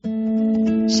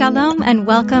Shalom and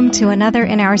welcome to another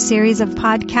in our series of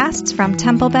podcasts from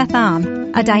Temple Beth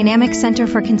Am, a dynamic center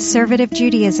for conservative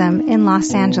Judaism in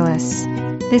Los Angeles.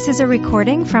 This is a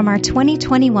recording from our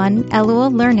 2021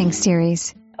 Elul Learning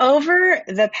Series. Over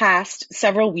the past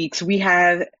several weeks, we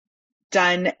have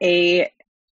done a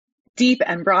deep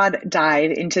and broad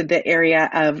dive into the area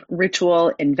of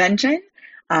ritual invention.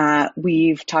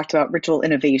 We've talked about ritual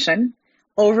innovation.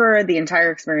 Over the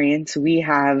entire experience, we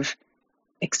have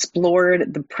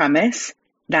explored the premise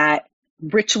that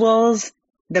rituals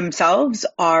themselves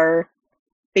are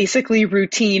basically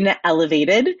routine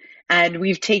elevated. And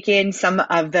we've taken some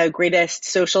of the greatest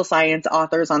social science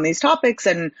authors on these topics,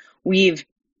 and we've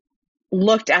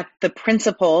looked at the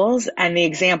principles and the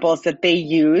examples that they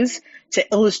use to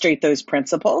illustrate those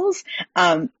principles.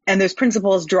 And those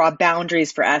principles draw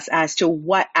boundaries for us as to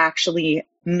what actually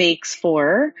makes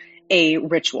for a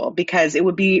ritual, because it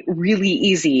would be really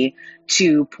easy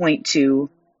to point to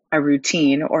a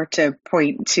routine or to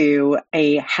point to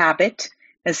a habit,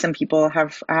 as some people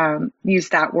have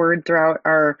used that word throughout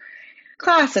our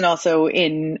class and also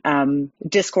in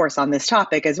discourse on this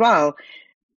topic as well.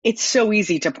 It's so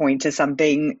easy to point to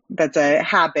something that's a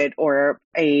habit or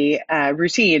a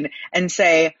routine and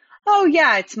say, oh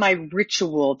yeah, it's my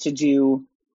ritual to do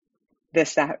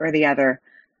this, that, or the other.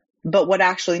 But what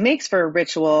actually makes for a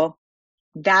ritual,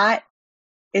 that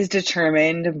is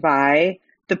determined by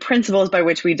the principles by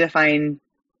which we define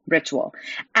ritual.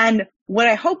 And what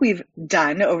I hope we've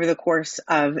done over the course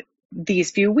of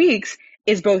these few weeks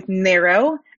is both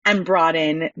narrow and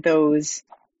broaden those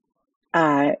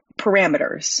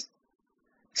parameters.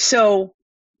 So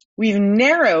we've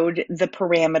narrowed the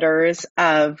parameters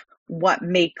of what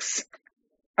makes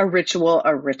a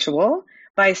ritual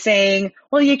by saying,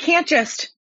 well, you can't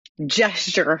just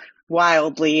gesture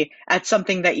wildly at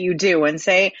something that you do and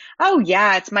say, oh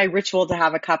yeah, it's my ritual to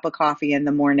have a cup of coffee in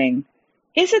the morning.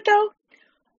 Is it though?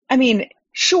 I mean,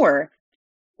 sure,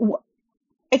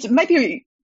 it might be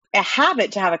a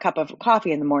habit to have a cup of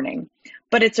coffee in the morning,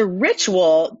 but it's a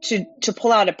ritual to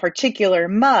pull out a particular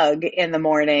mug in the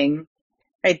morning,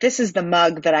 right? This is the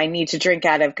mug that I need to drink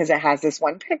out of because it has this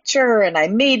one picture and I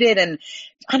made it, and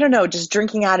I don't know, just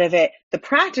drinking out of it. The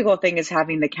practical thing is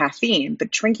having the caffeine,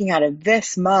 but drinking out of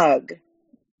this mug,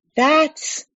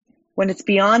 that's when it's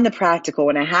beyond the practical,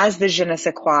 when it has the je ne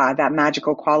sais quoi, that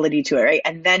magical quality to it, right?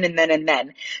 And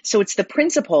then. So it's the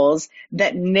principles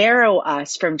that narrow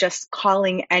us from just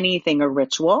calling anything a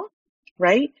ritual,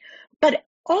 right? But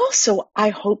also, I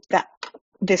hope that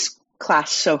this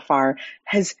class so far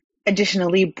has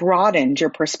additionally broadened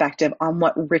your perspective on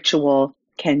what ritual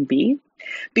can be,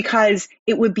 because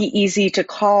it would be easy to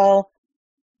call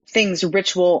things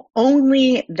ritual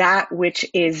only that which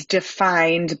is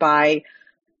defined by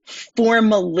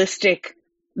formalistic,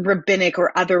 rabbinic,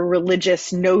 or other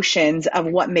religious notions of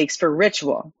what makes for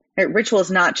ritual. Right? Ritual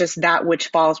is not just that which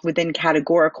falls within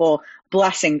categorical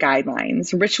blessing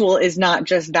guidelines. Ritual is not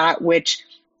just that which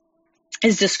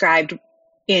is described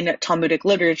in Talmudic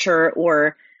literature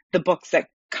or the books that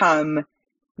come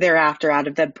thereafter out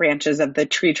of the branches of the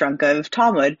tree trunk of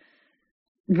Talmud.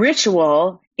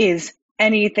 Ritual is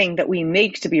anything that we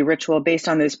make to be ritual based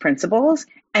on those principles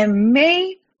and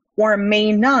may or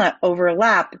may not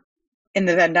overlap in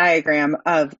the Venn diagram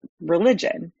of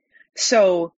religion.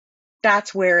 So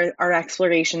that's where our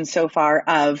exploration so far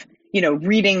of,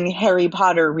 reading Harry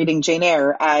Potter, reading Jane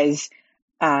Eyre as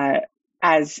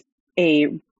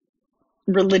a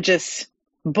religious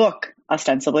book,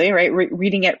 ostensibly, right?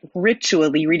 Reading it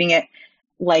ritually, reading it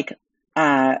like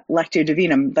Lectio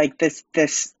Divinum, like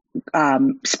this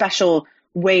special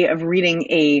way of reading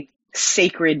a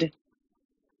sacred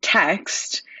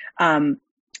text.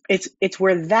 It's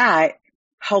where that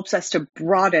helps us to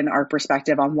broaden our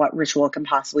perspective on what ritual can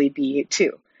possibly be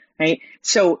too, right?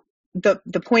 So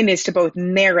the point is to both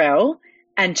narrow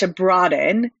and to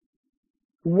broaden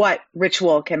what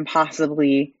ritual can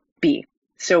possibly be.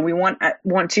 So we want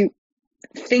to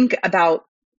think about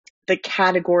the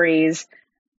categories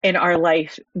in our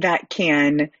life that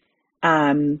can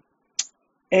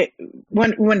we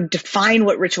want to define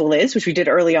what ritual is, which we did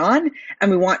early on,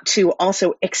 and we want to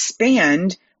also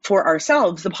expand for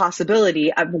ourselves the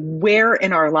possibility of where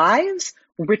in our lives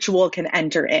ritual can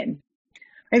enter in,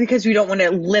 right? Because we don't want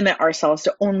to limit ourselves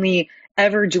to only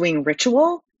ever doing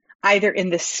ritual, either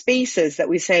in the spaces that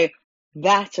we say,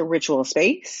 that's a ritual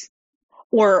space,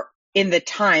 or in the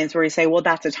times where we say, well,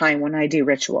 that's a time when I do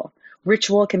ritual.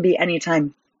 Ritual can be any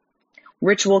time.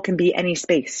 Ritual can be any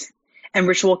space. And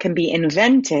ritual can be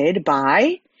invented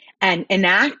by and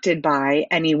enacted by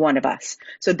any one of us.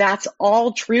 So that's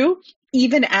all true,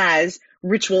 even as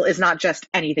ritual is not just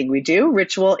anything we do.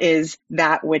 Ritual is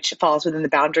that which falls within the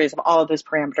boundaries of all of those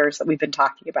parameters that we've been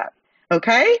talking about.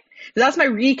 Okay? So that's my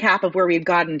recap of where we've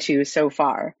gotten to so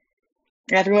far.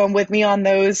 Everyone with me on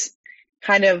those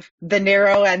kind of the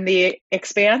narrow and the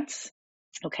expanse?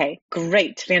 Okay,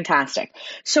 great, fantastic.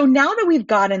 So now that we've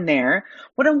gotten there,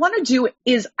 what I want to do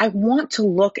is I want to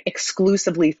look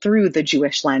exclusively through the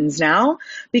Jewish lens now,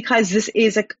 because this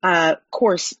is a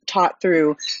course taught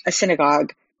through a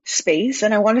synagogue space,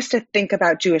 and I want us to think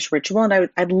about Jewish ritual,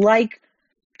 and I'd like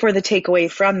for the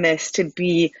takeaway from this to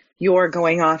be you're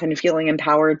going off and feeling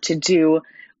empowered to do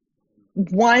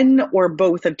one or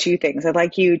both of two things. I'd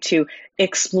like you to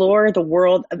explore the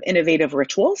world of innovative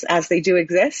rituals as they do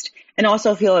exist, and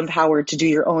also feel empowered to do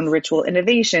your own ritual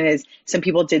innovation, as some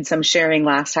people did some sharing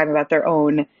last time about their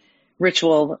own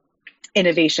ritual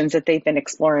innovations that they've been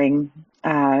exploring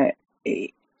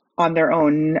on their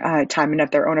own time and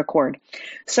of their own accord.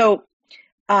 So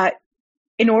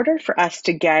in order for us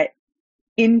to get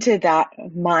into that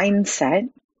mindset,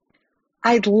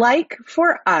 I'd like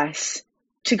for us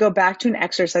to go back to an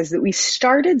exercise that we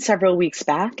started several weeks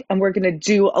back, and we're going to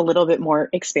do a little bit more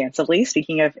expansively.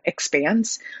 Speaking of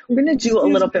expanse, we're going to do a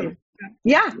little bit.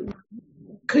 Yeah.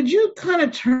 Could you kind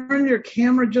of turn your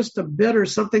camera just a bit or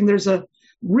something? There's a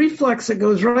reflex that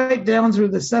goes right down through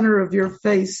the center of your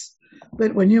face,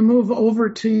 but when you move over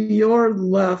to your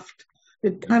left,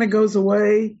 it kind of goes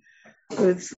away.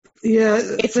 It's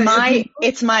the light.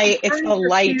 It's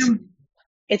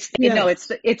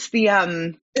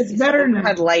better now.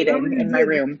 Had lighting in my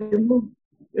room.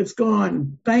 It's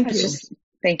gone. Thank you.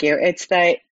 Thank you.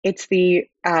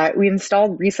 We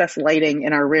installed recessed lighting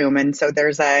in our room, and so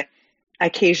there's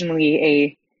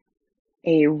occasionally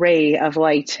a ray of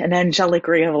light, an angelic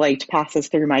ray of light passes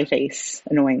through my face,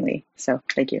 annoyingly. So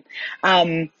thank you.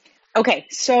 Okay,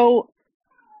 so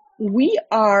I'm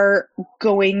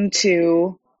going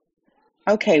to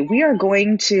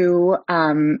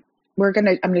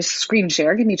screen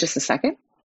share. Give me just a second.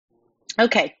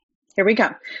 Okay, here we go.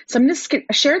 So I'm going to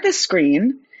share this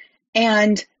screen.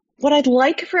 And what I'd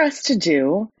like for us to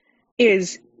do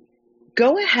is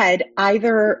go ahead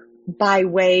either by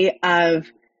way of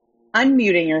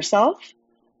unmuting yourself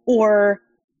or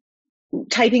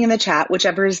typing in the chat,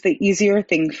 whichever is the easier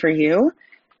thing for you.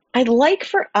 I'd like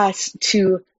for us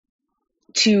to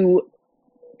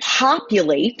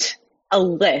populate a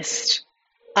list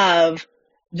of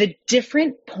the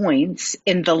different points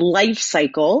in the life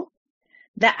cycle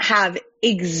that have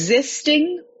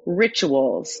existing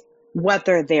rituals,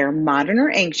 whether they're modern or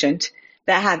ancient,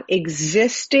 that have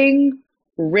existing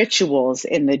rituals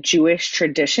in the Jewish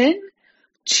tradition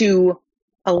to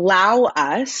allow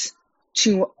us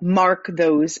to mark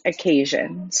those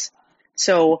occasions.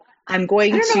 So I don't know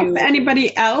if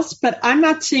anybody else, but I'm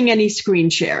not seeing any screen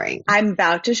sharing. I'm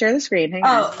about to share the screen. Hang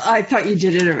on. I thought you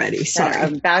did it already. Sorry.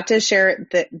 I'm about to share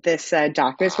this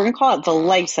document. We're going to call it the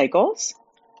life cycles.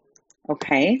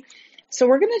 Okay. So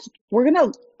we're going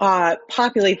to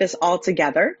populate this all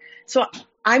together. So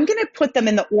I'm going to put them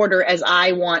in the order as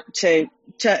I want to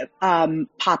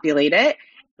populate it.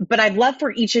 But I'd love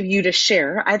for each of you to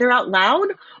share either out loud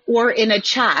or in a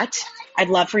chat. I'd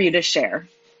love for you to share.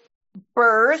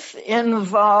 Birth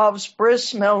involves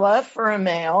bris milah for a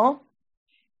male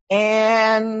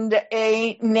and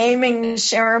a naming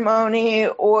ceremony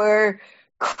or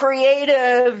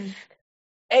creative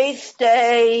eighth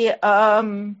day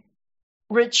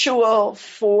ritual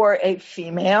for a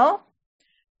female.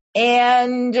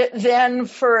 And then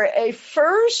for a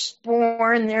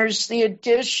firstborn, there's the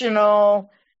additional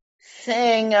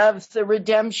thing of the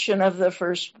redemption of the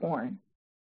firstborn.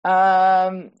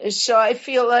 So I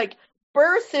feel like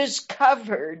birth is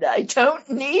covered. I don't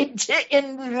need to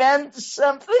invent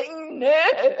something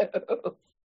new.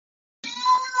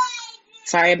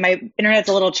 Sorry, my internet's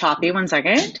a little choppy. 1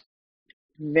 second.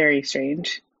 Very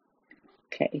strange.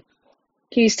 Okay.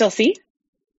 Can you still see?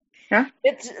 Yeah?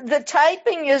 The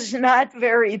typing is not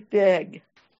very big.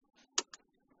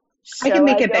 So I can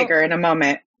make it bigger in a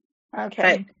moment.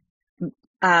 Okay.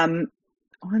 But,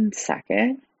 1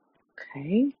 second.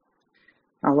 Okay.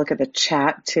 I'll look at the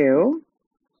chat too.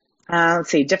 Let's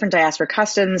see. Different diaspora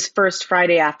customs. First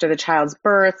Friday after the child's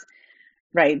birth.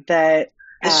 Right. The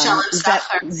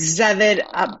Zeved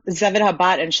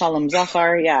Habat and Shalom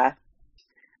Zachar. Yeah.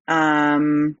 Yeah.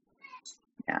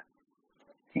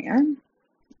 Hang on.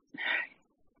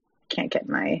 Can't get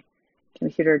my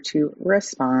computer to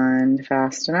respond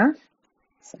fast enough.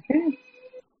 Second.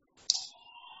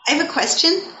 I have a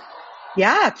question.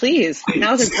 Yeah, please.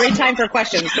 Now's a great time for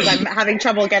questions because I'm having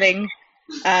trouble getting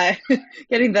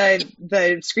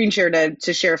the screen share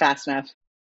to share fast enough.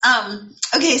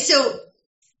 Okay, so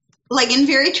like in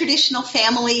very traditional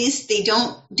families, they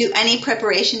don't do any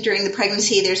preparation during the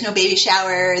pregnancy. There's no baby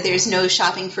shower. There's no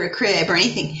shopping for a crib or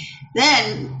anything.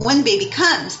 Then when baby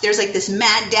comes, there's like this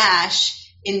mad dash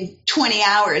in 20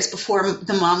 hours before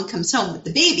the mom comes home with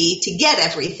the baby to get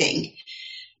everything.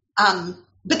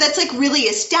 But that's like really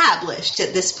established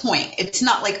at this point. It's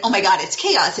not like, oh my God, it's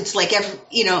chaos. It's like,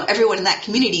 everyone in that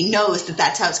community knows that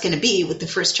that's how it's going to be with the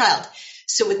first child.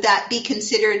 So would that be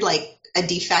considered like a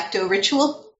de facto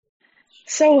ritual?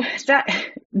 So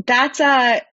that's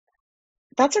a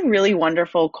really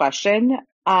wonderful question.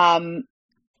 I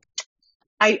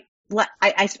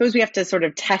suppose we have to sort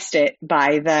of test it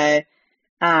by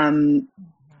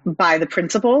the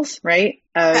principles, right?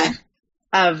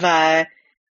 Of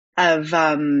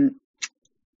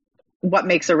what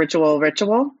makes a ritual,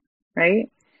 right?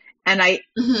 And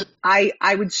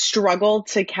I would struggle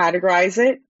to categorize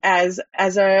it as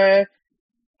a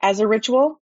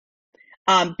ritual,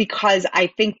 because I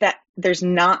think that there's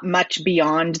not much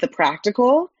beyond the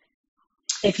practical.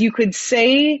 If you could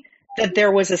say that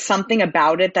there was something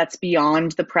about it that's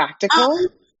beyond the practical.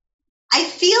 I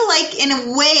feel like in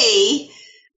a way,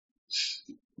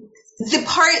 the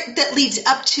part that leads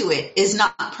up to it is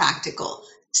not practical.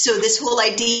 So this whole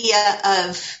idea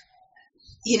of,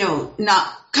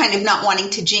 not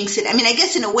wanting to jinx it. I mean, I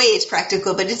guess in a way it's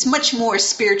practical, but it's much more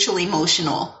spiritually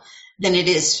emotional than it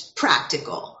is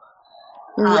practical.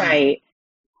 Right.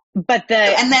 But so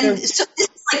this is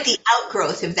like the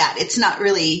outgrowth of that. It's not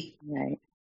really.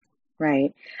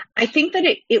 Right. I think that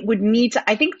it would need to,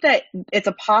 I think that it's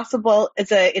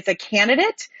a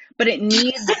candidate, but it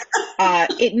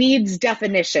needs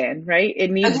definition, right?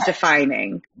 It needs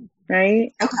defining,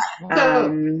 right? Okay.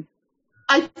 So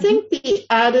I think the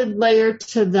added layer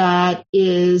to that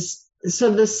is,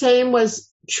 so the same was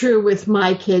true with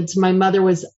my kids. My mother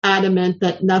was adamant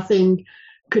that nothing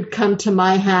could come to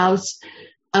my house.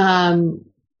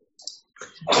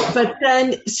 But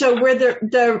then, so where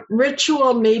the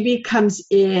ritual maybe comes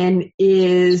in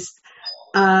is,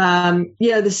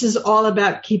 this is all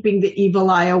about keeping the evil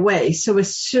eye away. So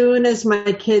as soon as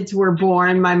my kids were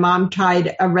born, my mom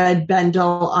tied a red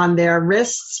bundle on their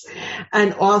wrists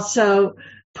and also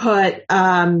put,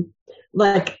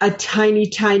 like a tiny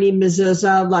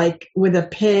mezuzah, like with a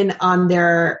pin on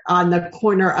the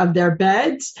corner of their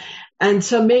beds. And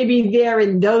so maybe there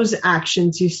in those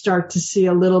actions, you start to see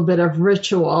a little bit of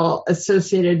ritual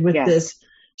associated with this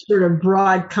sort of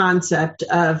broad concept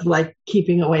of like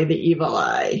keeping away the evil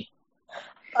eye.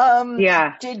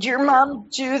 Did your mom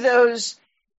do those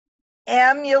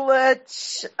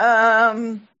amulets,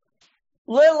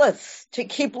 Lilith, to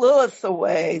keep Lilith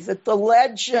away? That the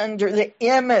legend or the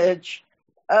image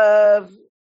of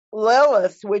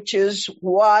Lilith, which is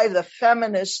why the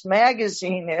feminist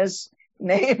magazine is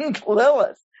named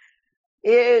Lilith,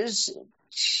 is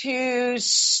to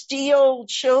steal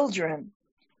children,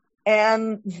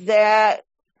 and that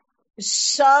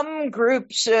some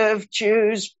groups of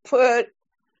Jews put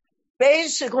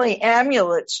basically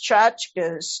amulets,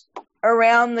 tchotchkes,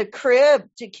 around the crib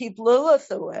to keep Lilith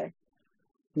away.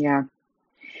 Yeah.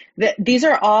 These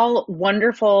are all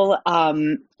wonderful,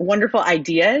 wonderful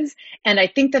ideas. And I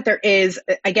think that there is,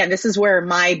 again, this is where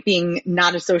my being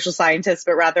not a social scientist,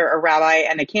 but rather a rabbi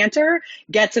and a cantor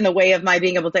gets in the way of my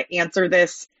being able to answer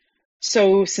this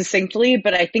so succinctly.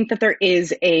 But I think that there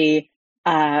is a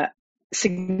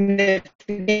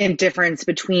significant difference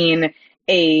between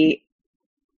a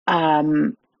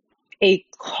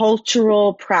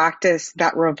cultural practice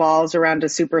that revolves around a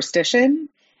superstition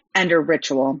and a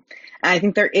ritual. I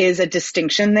think there is a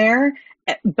distinction there,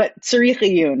 but Tzarich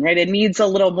Iyun, right? It needs a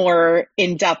little more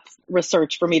in-depth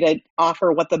research for me to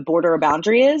offer what the border or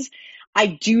boundary is. I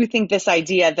do think this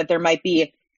idea that there might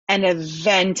be an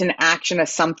event, an action, of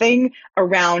something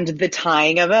around the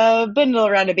tying of a bindle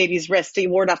around a baby's wrist to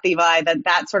ward off the evil eye,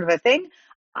 that sort of a thing,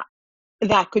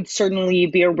 that could certainly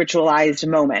be a ritualized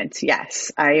moment.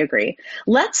 Yes, I agree.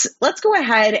 Let's go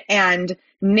ahead and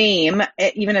name,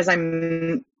 even as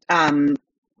I'm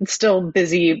still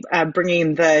busy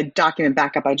bringing the document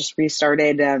back up. I just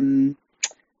restarted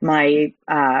my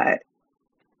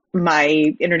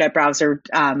internet browser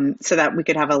so that we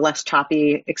could have a less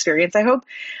choppy experience, I hope.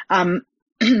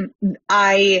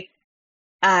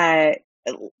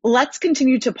 Let's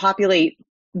continue to populate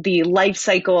the life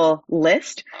cycle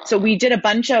list. So we did a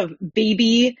bunch of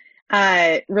baby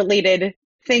related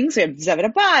things. We have Zeved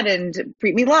Abad and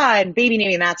Brit Milah and baby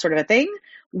naming, that sort of a thing.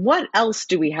 What else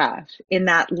do we have in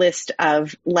that list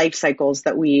of life cycles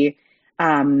that we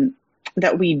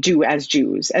do as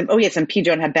Jews? And and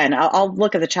Pidyon Haben. I'll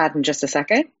look at the chat in just a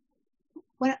second.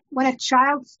 When a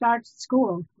child starts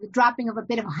school, the dropping of a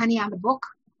bit of honey on the book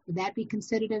Would that be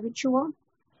considered a ritual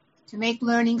to make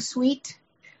learning sweet?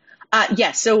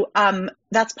 Yes. So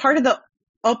that's part of the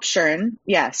option.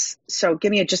 Yes. So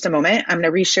give me just a moment. I'm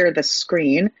going to reshare the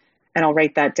screen and I'll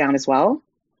write that down as well.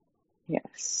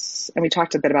 Yes. And we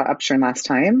talked a bit about option last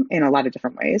time in a lot of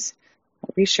different ways.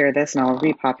 I'll reshare this and I'll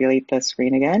repopulate the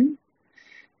screen again.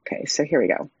 Okay. So here we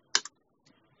go.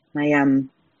 My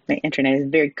internet is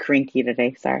very cranky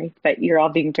today. Sorry, but you're all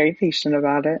being very patient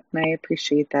about it. And I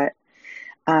appreciate that.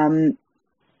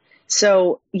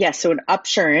 So an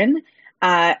upshurin,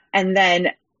 and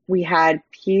then we had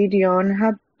Pidyon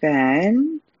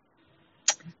Haben.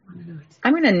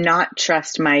 I'm going to not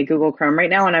trust my Google Chrome right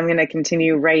now, and I'm going to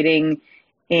continue writing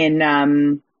in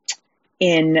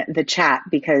the chat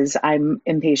because I'm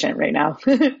impatient right now.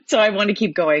 So I want to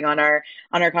keep going on our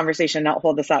conversation, not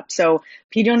hold this up. So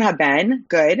Pidyon Haben,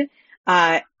 good.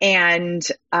 And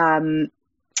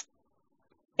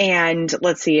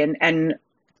let's see, and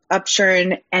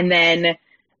upshurin, and then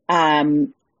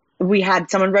we had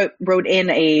someone wrote in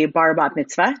a bar bat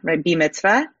mitzvah, right? B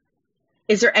mitzvah.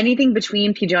 Is there anything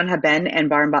between Pidyon Haben and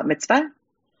bar and bat mitzvah?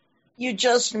 You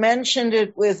just mentioned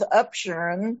it with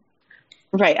upshurin.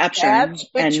 Right, upshurin. That's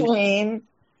between,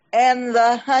 and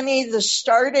the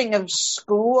starting of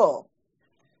school.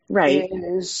 Right.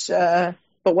 Is, but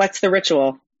what's the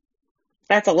ritual?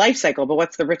 That's a life cycle, but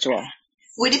what's the ritual?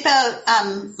 What about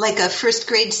like a first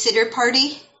grade sitter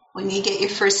party? When you get your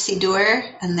first siddur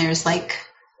and there's like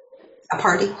a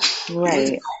party.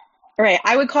 Right. Right.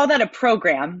 I would call that a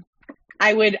program.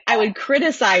 I would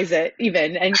criticize it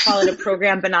even and call it a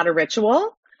program, but not a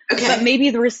ritual. Okay. But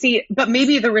maybe the receipt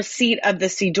of the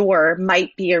siddur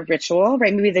might be a ritual,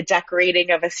 right? Maybe the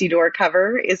decorating of a siddur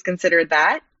cover is considered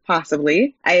that,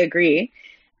 possibly. I agree.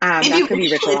 That could be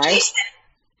ritualized.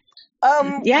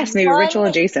 Yes, maybe ritual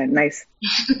adjacent. Nice.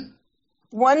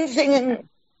 One thing,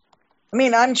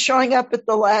 I'm showing up at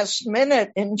the last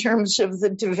minute in terms of the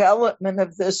development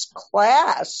of this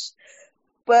class,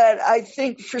 but I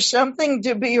think for something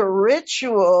to be a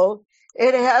ritual,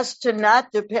 it has to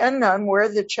not depend on where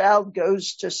the child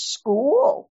goes to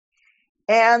school.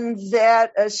 And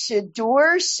that a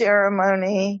siddur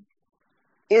ceremony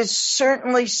is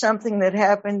certainly something that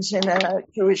happens in a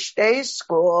Jewish day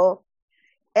school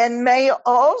and may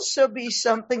also be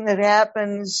something that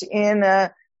happens in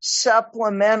a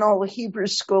supplemental Hebrew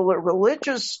school or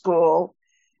religious school,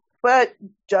 but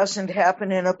doesn't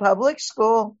happen in a public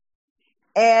school.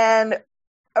 And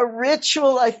a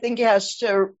ritual, I think, has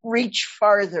to reach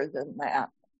farther than that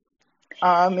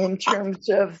in terms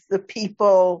of the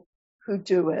people who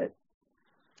do it.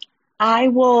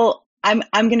 I'm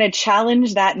going to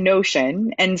challenge that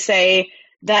notion and say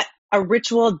that a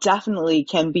ritual definitely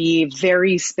can be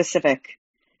very specific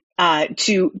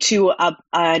to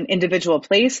an individual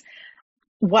place.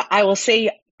 What I will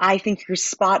say, I think you're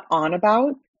spot on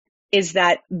about, is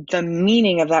that the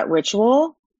meaning of that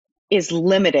ritual is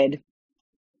limited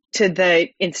to the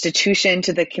institution,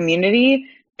 to the community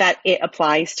that it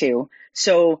applies to.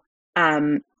 So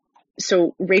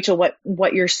Rachel,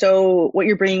 what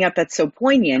you're bringing up that's so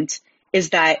poignant is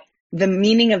that the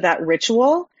meaning of that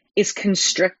ritual is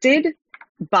constricted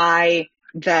by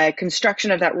the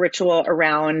construction of that ritual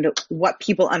around what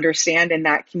people understand in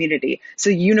that community. So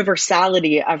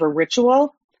universality of a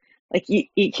ritual, like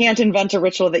you can't invent a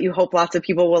ritual that you hope lots of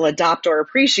people will adopt or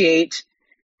appreciate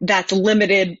that's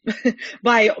limited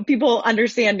by people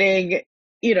understanding,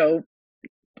 it's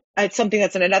something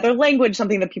that's in another language,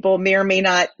 something that people may or may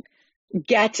not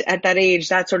get at that age,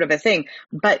 that sort of a thing.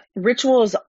 But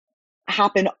rituals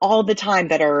happen all the time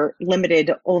that are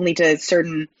limited only to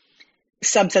certain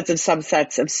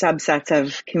subsets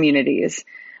of communities.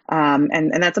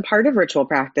 And that's a part of ritual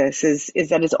practice is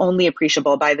that it's only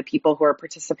appreciable by the people who are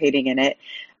participating in it.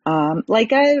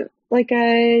 Like a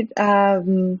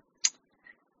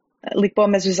likbo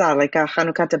mezuzah, like a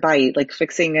Chanukat Habayit, like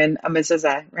fixing a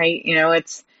mezuzah, right?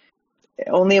 It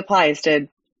only applies to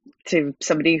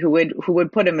somebody who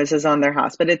would put a mezuzah on their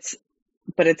house, but it's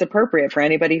appropriate for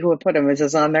anybody who would put a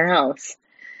mezuzah on their house.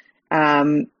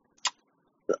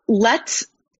 Let's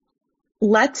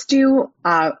do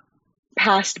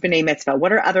past B'nai Mitzvah.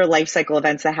 What are other life cycle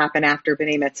events that happen after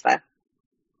B'nai Mitzvah?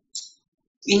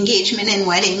 Engagement and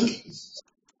wedding,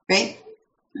 right?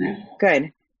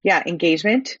 Good. Yeah,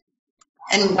 engagement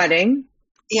and wedding.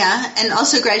 Yeah, and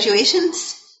also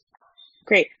graduations.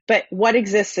 Great. But what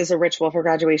exists as a ritual for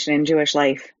graduation in Jewish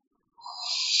life?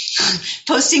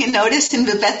 Posting a notice in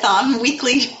the Beth Am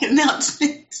weekly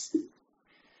announcements.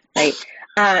 Right.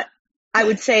 I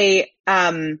would say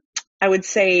I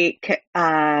was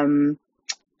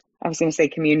going to say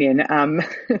communion.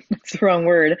 That's the wrong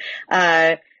word.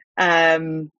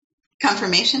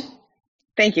 Confirmation.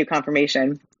 Thank you,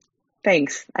 confirmation.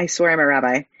 Thanks. I swear I'm a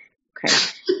rabbi. Okay.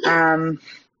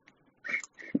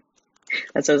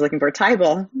 That's what I was looking for.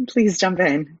 Tybal, please jump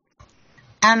in.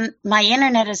 My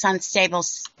internet is unstable.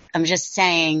 I'm just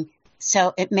saying.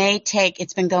 So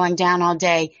it's been going down all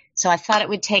day. So I thought it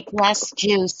would take less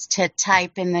juice to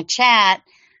type in the chat,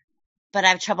 but I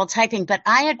have trouble typing. But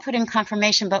I had put in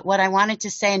confirmation, but what I wanted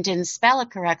to say and didn't spell it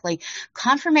correctly.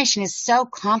 Confirmation is so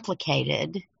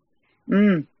complicated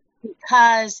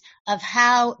because of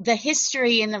how the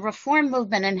history in the Reform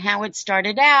movement and how it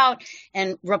started out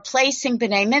and replacing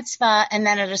B'nai Mitzvah. And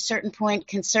then at a certain point,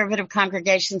 conservative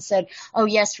congregations said, oh,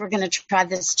 yes, we're going to try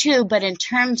this too. But in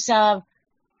terms of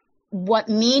what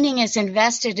meaning is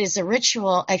invested as a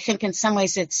ritual, I think in some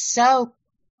ways it's so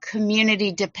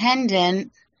community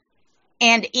dependent.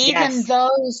 And even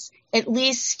those, at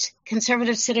least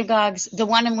conservative synagogues, the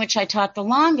one in which I taught the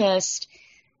longest,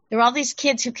 there were all these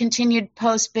kids who continued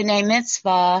post B'nai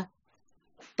Mitzvah,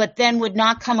 but then would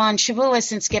not come on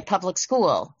Shavuos and skip public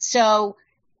school. So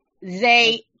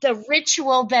the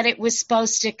ritual that it was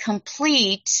supposed to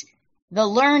complete, the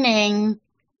learning,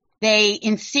 they,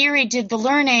 in theory, did the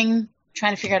learning,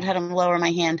 trying to figure out how to lower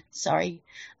my hand, sorry.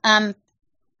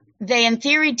 They, in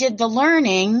theory, did the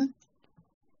learning,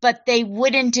 but they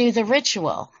wouldn't do the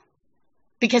ritual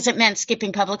because it meant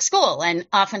skipping public school. And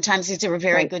oftentimes these were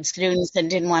very good students and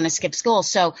didn't want to skip school.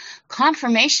 So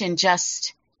confirmation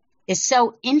just is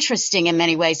so interesting in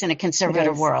many ways in a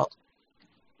conservative world.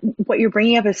 What you're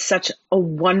bringing up is such a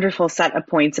wonderful set of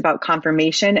points about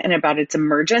confirmation and about its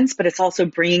emergence, but it's also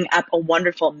bringing up a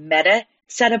wonderful meta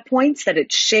set of points that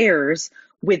it shares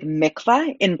with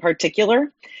mikvah in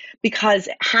particular, because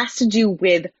it has to do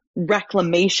with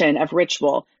reclamation of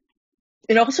ritual.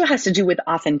 It also has to do with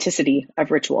authenticity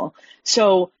of ritual.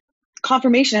 So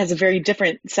confirmation has a very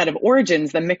different set of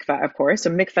origins than mikvah, of course. So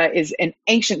mikvah is an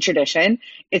ancient tradition.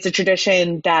 It's a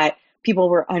tradition that people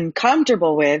were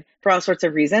uncomfortable with for all sorts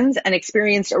of reasons and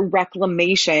experienced a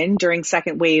reclamation during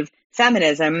second wave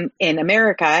feminism in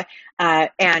America.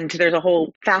 And there's a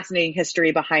whole fascinating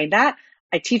history behind that.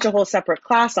 I teach a whole separate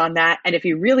class on that. And if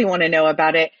you really want to know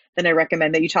about it, then I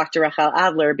recommend that you talk to Rachel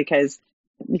Adler, because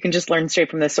you can just learn straight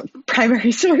from the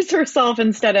primary source herself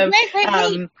instead of...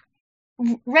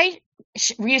 Right.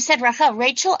 You said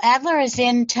Rachel Adler is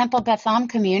in Temple Beth Am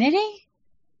community?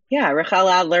 Yeah, Rachel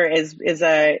Adler is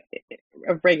a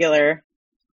regular.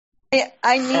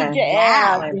 I need to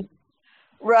add,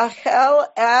 Rachel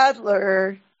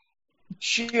Adler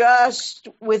just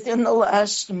within the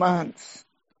last month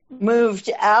moved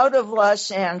out of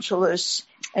Los Angeles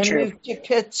and moved to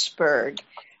Pittsburgh.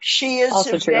 She is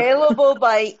also available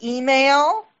by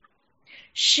email.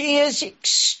 She is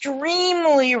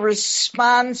extremely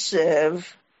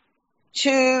responsive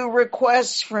to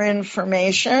requests for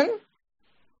information.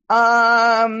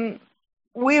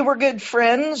 We were good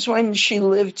friends when she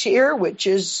lived here, which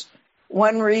is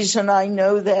one reason I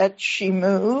know that she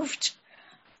moved.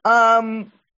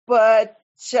 But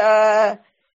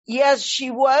yes,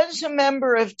 she was a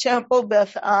member of Temple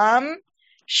Beth Am.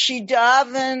 She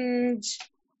davened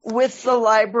with the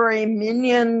library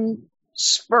minyan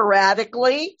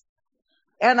sporadically.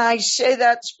 And I say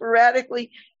that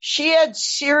sporadically. She had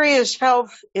serious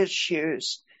health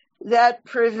issues that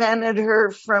prevented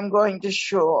her from going to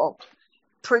shul.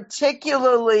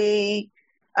 Particularly,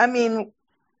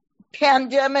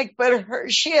 pandemic,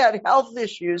 but she had health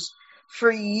issues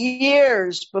for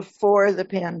years before the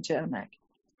pandemic.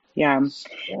 Yeah.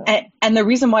 And the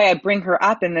reason why I bring her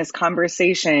up in this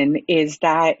conversation is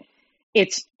that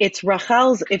it's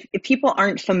Rachel's, if people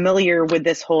aren't familiar with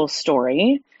this whole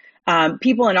story,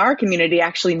 people in our community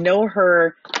actually know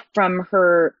her from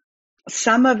her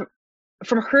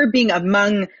being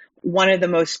among one of the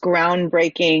most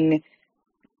groundbreaking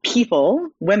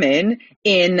women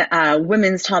in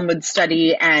women's Talmud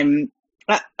study and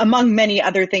among many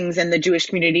other things in the Jewish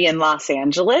community in Los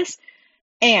Angeles.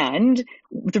 And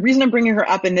the reason I'm bringing her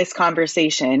up in this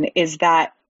conversation is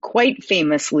that quite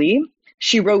famously,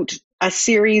 she wrote a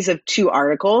series of 2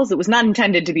 articles. It was not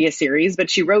intended to be a series,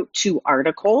 but she wrote 2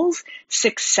 articles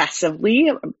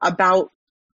successively about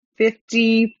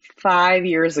 55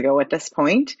 years ago at this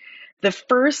point. The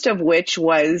first of which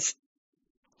was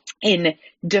in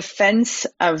defense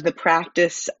of the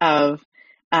practice of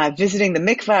visiting the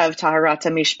mikvah of Taharat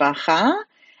HaMishpacha,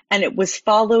 and it was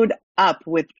followed up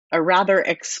with a rather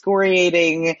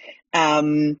excoriating,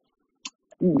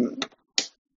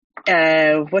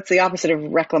 what's the opposite of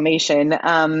reclamation?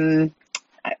 I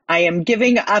am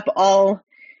giving up all...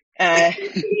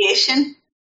 Creation?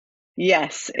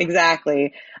 Yes,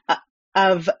 exactly.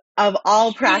 Of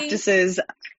all practices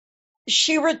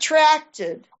she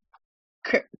retracted.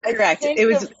 Correct. It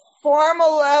was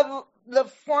the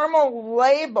formal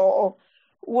label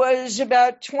was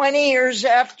about 20 years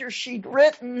after she'd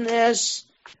written this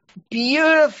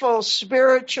beautiful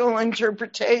spiritual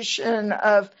interpretation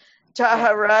of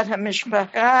Taharat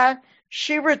HaMishpacha.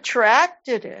 She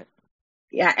retracted it.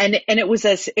 Yeah, and it was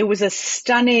a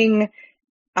stunning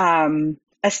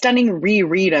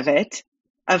reread of it,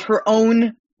 of her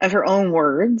own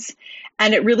words,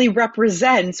 and it really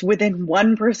represents within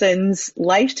one person's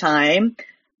lifetime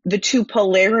the two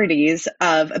polarities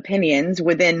of opinions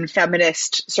within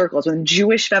feminist circles, within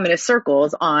Jewish feminist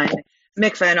circles, on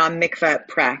mikveh and on mikveh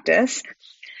practice.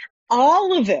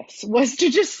 All of this was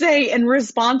to just say, in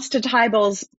response to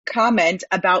Tybel's comment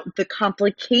about the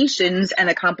complications and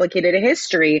a complicated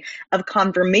history of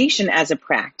confirmation as a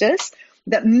practice,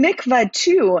 that mikveh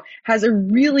too has a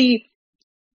really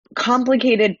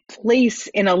complicated place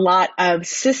in a lot of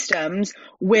systems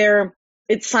where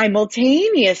it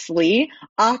simultaneously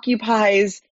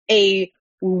occupies a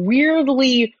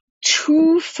weirdly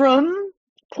too frum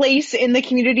place in the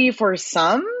community for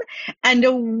some, and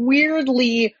a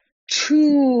weirdly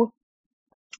too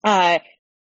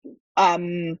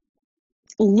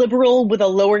liberal with a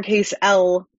lowercase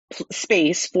l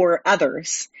space for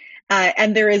others.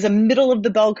 And there is a middle of the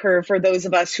bell curve for those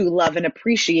of us who love and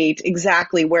appreciate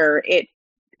exactly where it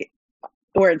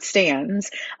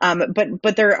stands.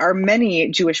 But there are many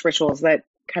Jewish rituals that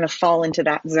kind of fall into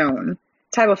that zone.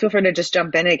 Tybel, feel free to just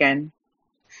jump in again.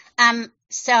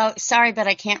 So sorry, but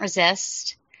I can't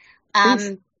resist.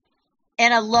 In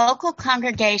a local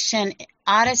congregation,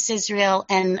 Adas Israel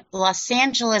and Los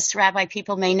Angeles rabbi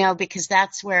people may know, because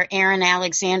that's where Aaron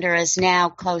Alexander is now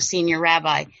co-senior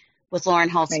rabbi with Lauren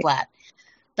Holtzblatt. Right.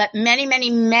 But many, many,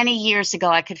 many years ago,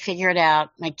 I could figure it out.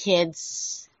 My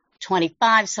kid's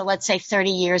 25, so let's say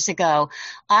 30 years ago,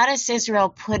 Adas Israel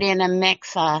put in a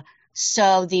mikveh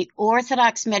so the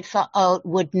Orthodox mikvahot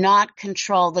would not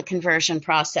control the conversion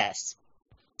process.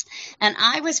 And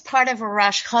I was part of a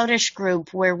Rosh Chodesh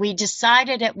group where we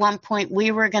decided at one point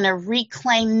we were going to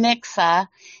reclaim mikveh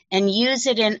and use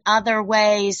it in other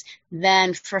ways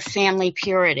than for family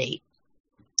purity.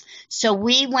 So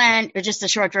we went, or just a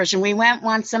short version, we went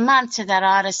once a month to that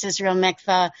Adas Israel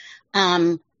mikveh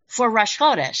for Rosh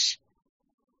Chodesh.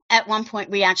 At one point,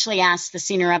 we actually asked the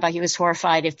senior rabbi, he was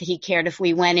horrified if he cared if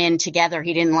we went in together.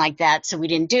 He didn't like that, so we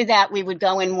didn't do that. We would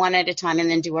go in one at a time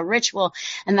and then do a ritual.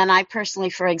 And then I personally,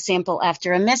 for example,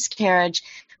 after a miscarriage,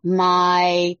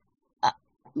 the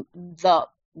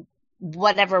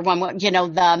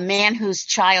man whose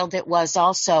child it was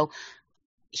also,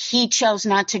 he chose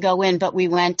not to go in, but we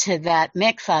went to that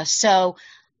mikveh. So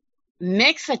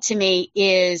mikveh to me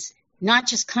is not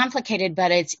just complicated,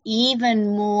 but it's even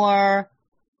more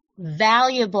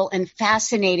valuable and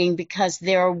fascinating because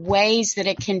there are ways that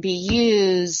it can be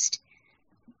used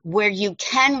where you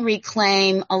can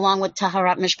reclaim along with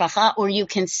Taharat Mishpacha, or you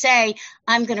can say,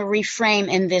 I'm going to reframe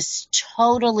in this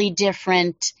totally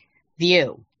different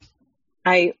view.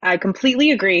 I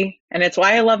completely agree. And it's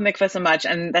why I love mikveh so much.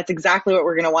 And that's exactly what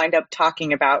we're going to wind up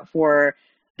talking about for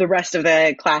the rest of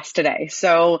the class today.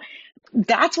 So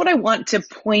that's what I want to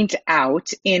point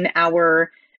out in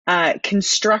our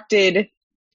constructed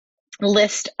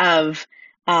list of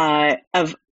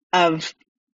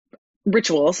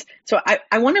rituals. So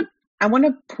I want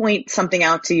to point something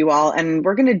out to you all, and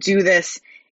we're going to do this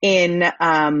in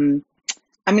I'm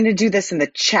going to do this in the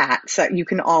chat so that you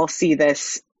can all see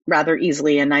this rather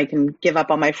easily, and I can give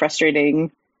up on my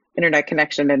frustrating internet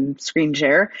connection and screen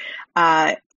share.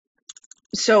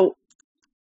 So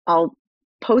I'll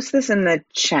post this in the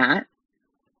chat.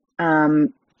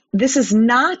 This is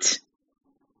not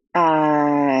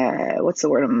what's the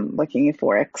word I'm looking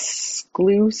for?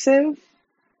 Exclusive,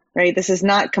 right? This is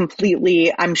not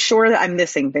completely, I'm sure that I'm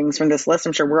missing things from this list.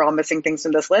 I'm sure we're all missing things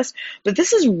from this list, but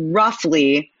this is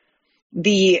roughly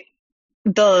the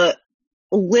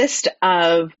list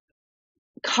of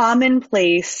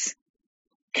commonplace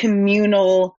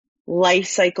communal life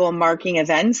cycle marking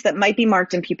events that might be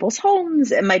marked in people's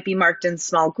homes. It might be marked in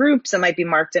small groups. It might be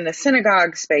marked in a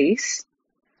synagogue space.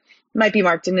 It might be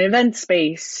marked in an event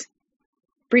space.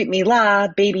 Brit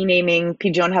Milah, baby naming,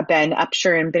 Pidyon Haben,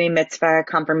 Upshurim, B'nai Mitzvah,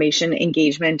 confirmation,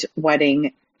 engagement,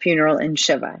 wedding, funeral, and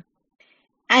Shiva.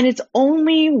 And it's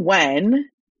only when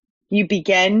you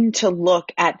begin to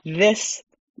look at this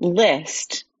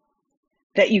list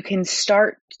that you can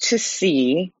start to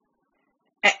see,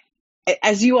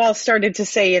 as you all started to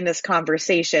say in this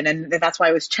conversation, and that's why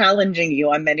I was challenging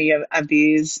you on many of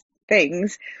these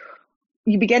things,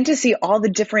 you begin to see all the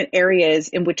different areas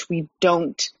in which we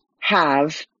don't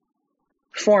have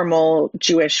formal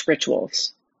Jewish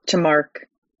rituals to mark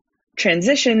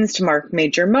transitions, to mark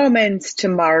major moments, to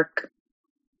mark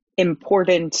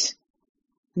important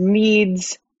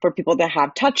needs for people to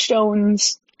have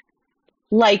touchstones.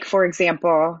 Like, for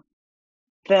example,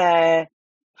 the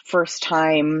first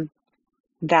time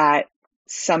that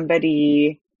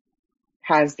somebody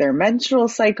has their menstrual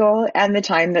cycle and the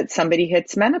time that somebody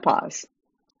hits menopause.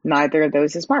 Neither of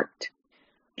those is marked.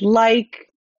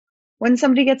 Like when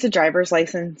somebody gets a driver's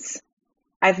license.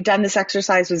 I've done this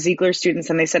exercise with Ziegler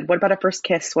students and they said, what about a first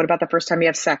kiss? What about the first time you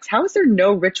have sex? How is there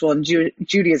no ritual in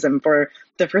Judaism for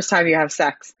the first time you have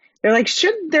sex? They're like,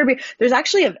 should there be? There's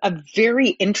actually a very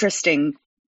interesting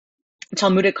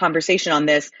Talmudic conversation on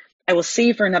this. I will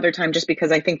save for another time just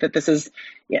because I think that this is,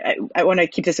 I want to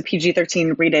keep this a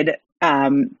PG-13 rated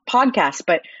podcast,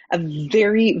 but a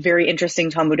very, very interesting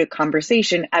Talmudic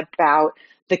conversation about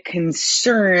the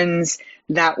concerns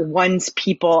that once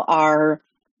people are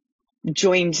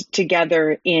joined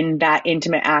together in that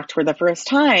intimate act for the first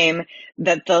time,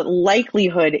 that the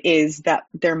likelihood is that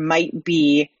there might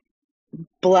be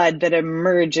blood that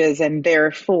emerges and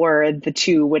therefore the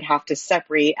two would have to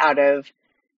separate out of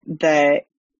the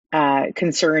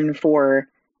concern for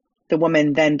the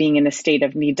woman then being in a state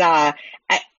of nidah,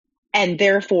 and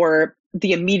therefore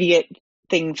the immediate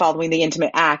thing following the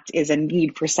intimate act is a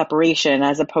need for separation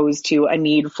as opposed to a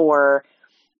need for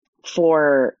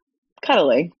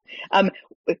cuddling,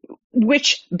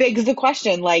 which begs the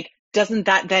question, like, doesn't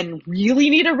that then really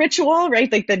need a ritual,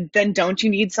 right? Like, then don't you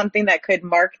need something that could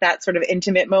mark that sort of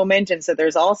intimate moment? And so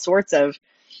there's all sorts of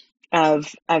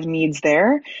needs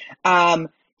there.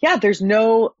 Yeah, there's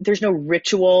no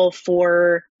ritual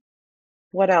for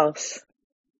what else?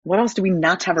 What else do we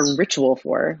not have a ritual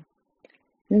for?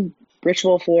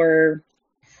 Ritual for?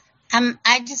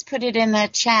 I just put it in the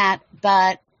chat,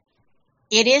 but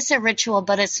it is a ritual,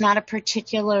 but it's not a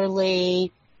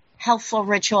particularly helpful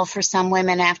ritual for some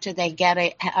women after they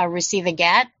get receive a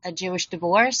get, a Jewish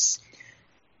divorce.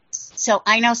 So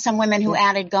I know some women who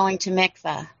added going to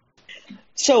mikveh.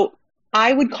 So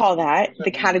I would call that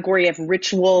the category of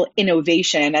ritual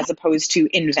innovation as opposed to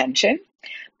invention,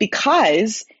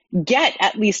 because get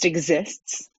at least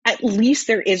exists. At least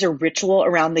there is a ritual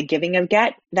around the giving of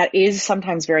get that is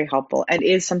sometimes very helpful and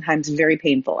is sometimes very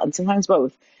painful, and sometimes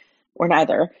both or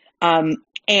neither.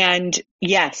 And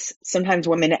yes, sometimes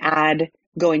women add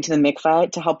going to the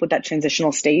mikveh to help with that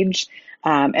transitional stage.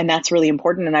 And that's really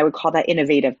important. And I would call that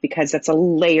innovative because that's a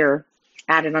layer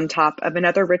added on top of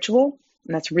another ritual.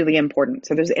 And that's really important.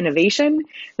 So there's innovation,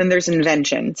 then there's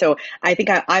invention. So I think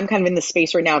I'm kind of in the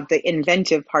space right now of the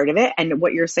inventive part of it. And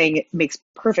what you're saying makes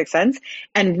perfect sense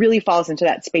and really falls into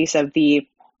that space of the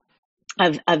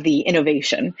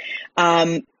innovation.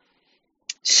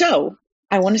 So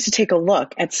I want us to take a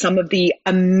look at some of the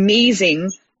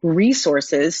amazing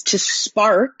resources to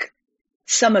spark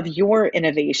some of your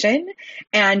innovation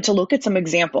and to look at some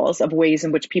examples of ways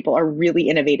in which people are really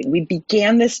innovating. We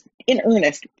began this in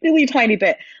earnest, really tiny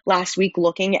bit last week,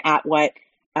 looking at what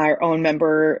our own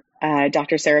member,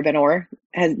 Dr. Sarah Ben-Or,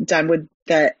 has done with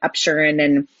the Upshurin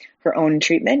and her own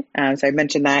treatment. So I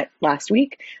mentioned that last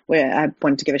week. I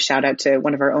wanted to give a shout out to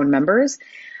one of our own members.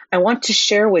 I want to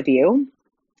share with you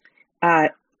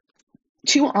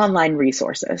 2 online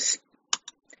resources.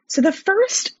 So the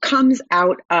first comes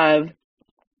out of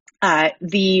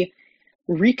the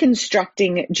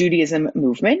Reconstructing Judaism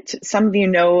movement. Some of you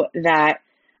know that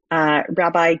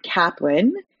Rabbi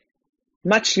Kaplan,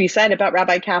 much to be said about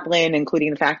Rabbi Kaplan, including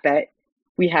the fact that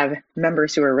we have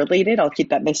members who are related. I'll keep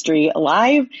that mystery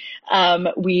alive.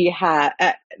 We have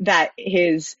that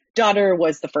his daughter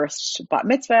was the first bat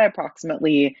mitzvah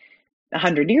approximately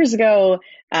 100 years ago.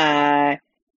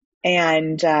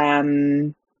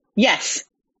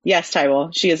 Yes,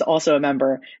 Tywell, she is also a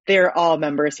member. They're all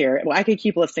members here. Well, I could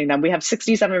keep listing them. We have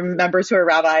 67 members who are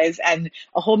rabbis and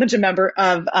a whole bunch of members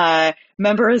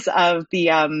of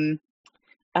the,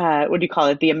 what do you call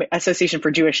it? The Association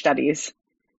for Jewish Studies.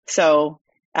 So,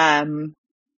 I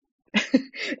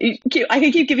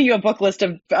could keep giving you a book list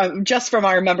of just from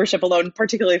our membership alone,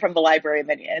 particularly from the Library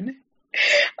Minyan.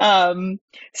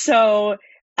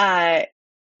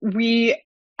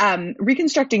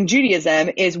 Reconstructing Judaism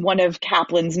is one of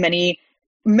Kaplan's many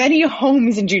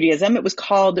homes in Judaism. It was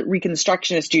called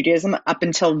Reconstructionist Judaism up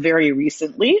until very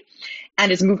recently, and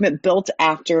his movement built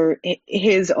after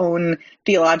his own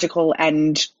theological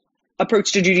and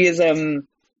approach to Judaism,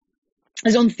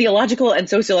 his own theological and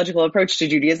sociological approach to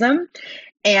Judaism.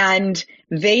 And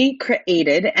they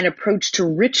created an approach to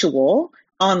ritual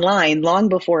online long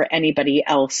before anybody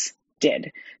else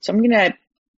did. So I'm going to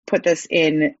put this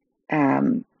in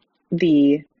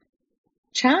the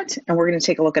chat, and we're going to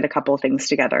take a look at a couple of things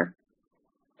together.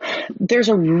 There's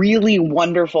a really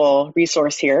wonderful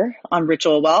resource here on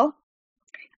Ritual Well.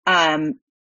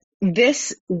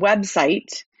 This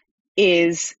website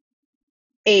is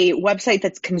a website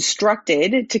that's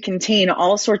constructed to contain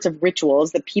all sorts of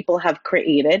rituals that people have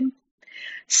created.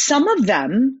 Some of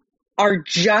them are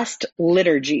just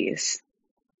liturgies.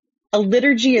 A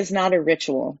liturgy is not a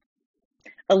ritual.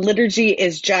 A liturgy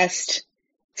is just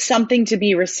something to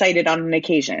be recited on an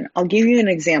occasion. I'll give you an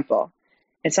example.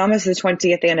 It's almost the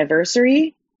 20th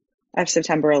anniversary of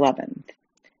September 11th.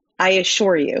 I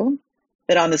assure you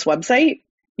that on this website,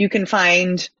 you can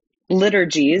find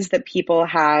liturgies that people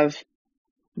have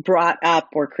brought up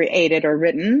or created or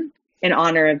written in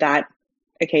honor of that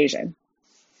occasion,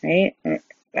 right?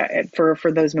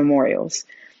 For those memorials.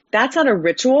 That's not a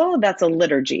ritual, that's a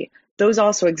liturgy. Those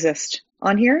also exist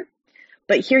on here.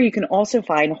 But here you can also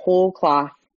find whole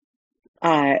cloth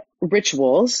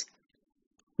rituals,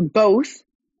 both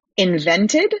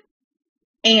invented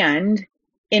and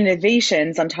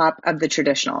innovations on top of the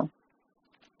traditional.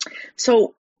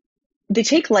 So they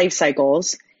take life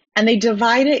cycles and they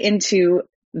divide it into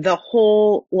the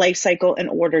whole life cycle in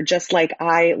order, just like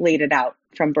I laid it out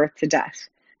from birth to death,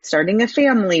 starting a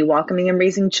family, welcoming and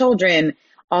raising children,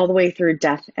 all the way through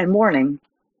death and mourning.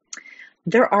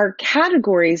 There are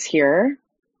categories here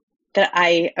that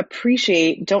I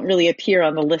appreciate don't really appear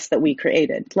on the list that we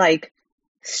created, like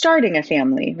starting a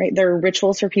family, right? There are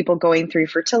rituals for people going through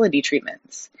fertility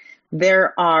treatments. There's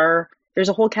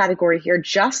a whole category here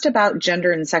just about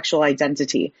gender and sexual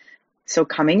identity. So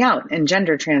coming out and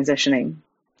gender transitioning.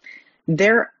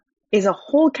 There is a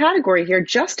whole category here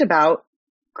just about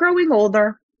growing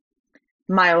older,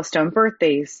 milestone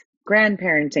birthdays,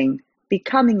 grandparenting,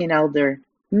 becoming an elder,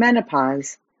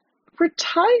 menopause,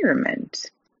 retirement,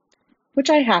 which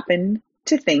I happen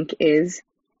to think is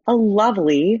a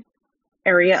lovely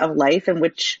area of life in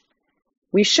which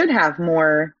we should have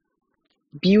more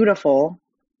beautiful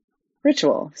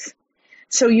rituals.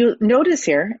 So you notice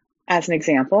here, as an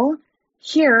example,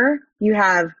 here you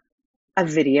have a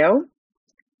video,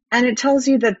 and it tells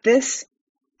you that this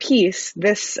piece,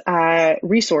 this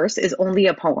resource is only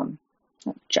a poem.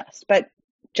 Not just, but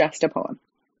just a poem.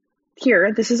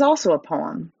 Here, this is also a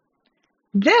poem.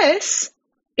 This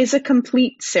is a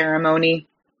complete ceremony.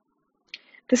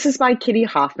 This is by Kitty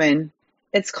Hoffman.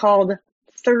 It's called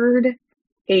Third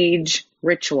Age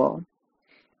Ritual.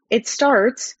 It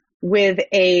starts with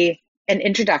an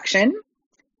introduction.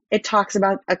 It talks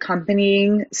about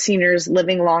accompanying seniors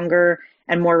living longer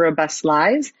and more robust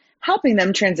lives, helping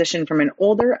them transition from an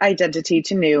older identity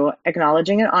to new,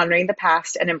 acknowledging and honoring the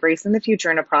past and embracing the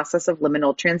future in a process of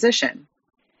liminal transition.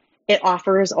 It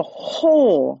offers a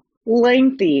whole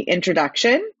lengthy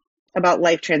introduction about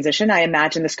life transition. I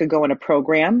imagine this could go in a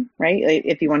program, right?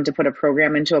 If you wanted to put a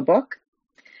program into a book.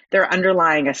 There are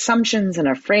underlying assumptions and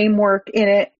a framework in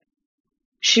it.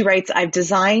 She writes, I've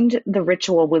designed the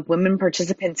ritual with women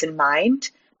participants in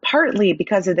mind, partly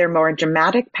because of their more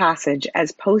dramatic passage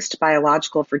as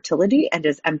post-biological fertility and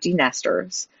as empty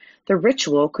nesters. The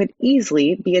ritual could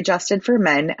easily be adjusted for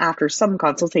men after some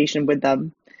consultation with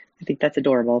them. I think that's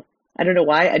adorable. I don't know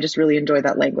why, I just really enjoy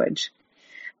that language.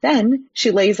 Then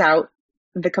she lays out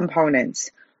the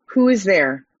components. Who is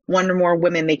there? One or more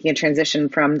women making a transition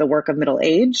from the work of middle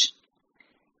age.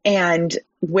 And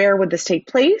where would this take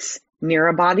place? Near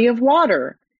a body of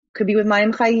water. Could be with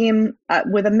Mayim Chayim,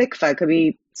 with a mikveh. Could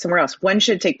be somewhere else. When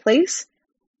should it take place?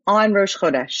 On Rosh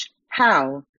Chodesh.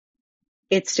 How?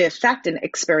 It's to effect an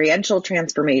experiential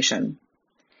transformation.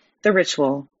 The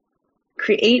ritual.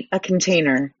 Create a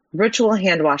container. Ritual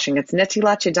hand washing. It's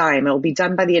netilat yadayim. It will be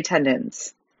done by the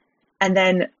attendants. And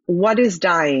then what is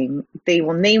dyeing? They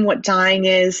will name what dyeing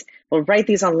is. They'll write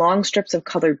these on long strips of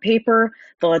colored paper.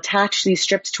 They'll attach these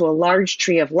strips to a large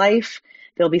tree of life.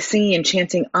 They'll be singing and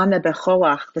chanting Ana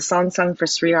Bechoach, the song sung for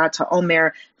Sriyat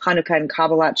HaOmer, Hanukkah, and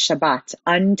Kabbalat Shabbat.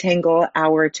 Untangle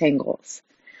our tangles.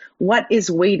 What is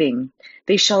waiting?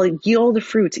 They shall yield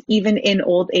fruit even in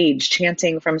old age,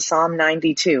 chanting from Psalm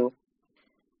 92.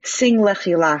 Sing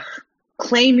Lechilach.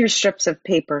 Claim your strips of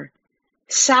paper.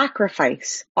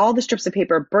 Sacrifice. All the strips of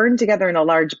paper burned together in a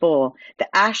large bowl. The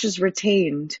ashes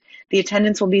retained. The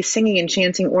attendants will be singing and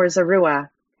chanting Or Zarua.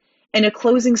 In a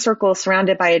closing circle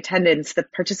surrounded by attendants, the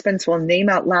participants will name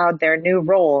out loud their new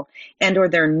role and or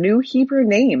their new Hebrew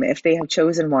name if they have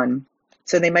chosen one.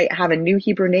 So they might have a new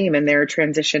Hebrew name in their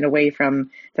transition away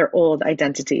from their old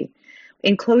identity.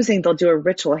 In closing, they'll do a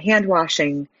ritual hand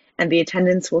washing, and the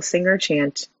attendants will sing or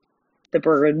chant, the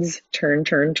birds, turn,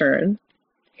 turn, turn.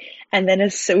 And then a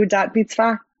Seudat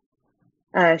Mitzvah,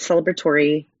 a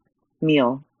celebratory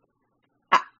meal.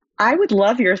 I would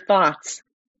love your thoughts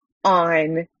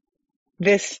on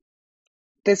this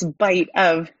bite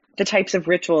of the types of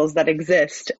rituals that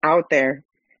exist out there.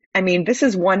 I mean, this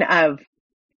is one of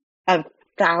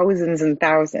thousands and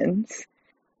thousands.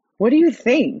 What do you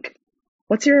think?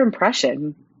 What's your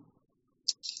impression?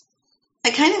 I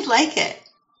kind of like it.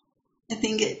 I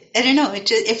think I don't know,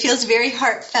 it feels very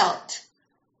heartfelt.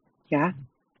 Yeah.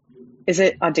 Is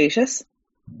it audacious?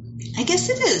 I guess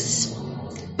it is,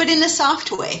 but in a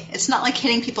soft way. It's not like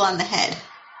hitting people on the head.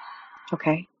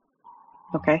 Okay.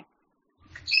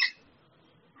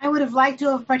 I would have liked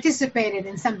to have participated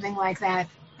in something like that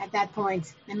at that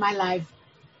point in my life.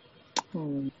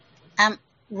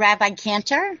 Rabbi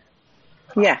Cantor?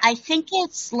 Yeah. I think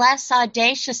it's less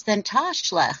audacious than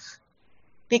Tashlech.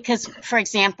 Because, for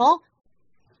example,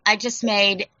 I just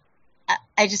made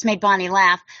Bonnie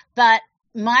laugh, but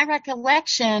my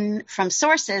recollection from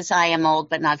sources, I am old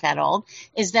but not that old,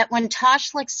 is that when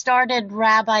Tashlech started,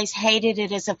 rabbis hated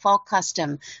it as a folk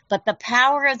custom, but the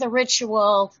power of the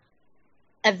ritual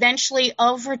eventually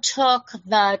overtook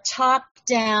the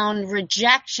top-down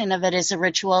rejection of it as a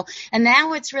ritual, and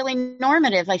now it's really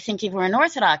normative, I think, if we're in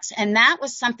Orthodox, and that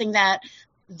was something that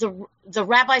the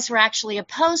rabbis were actually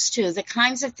opposed to. The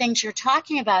kinds of things you're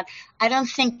talking about, I don't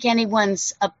think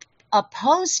anyone's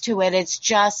opposed to it. It's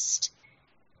just,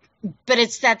 but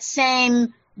it's that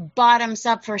same bottoms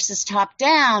up versus top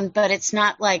down, but it's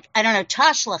not like, I don't know,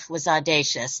 Tashlech was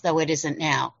audacious, though it isn't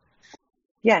now.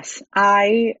 Yes,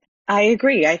 I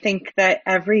agree. I think that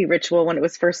every ritual, when it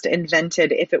was first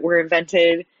invented, if it were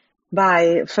invented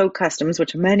by folk customs,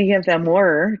 which many of them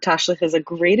were, Tashlech is a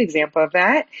great example of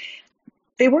that,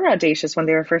 they were audacious when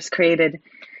they were first created.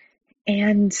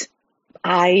 And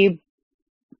I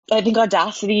think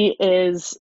audacity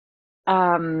is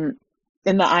in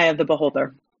the eye of the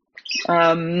beholder.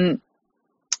 But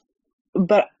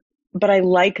I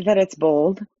like that it's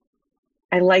bold.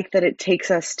 I like that it takes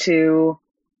us to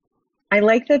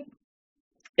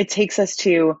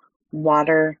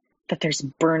water, that there's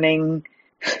burning.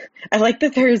 I like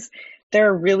that there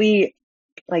are really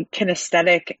like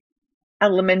kinesthetic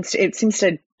elements. It seems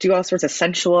to do all sorts of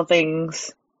sensual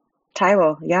things.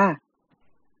 Taiwo, yeah.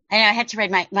 I know I had to raise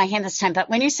my hand this time, but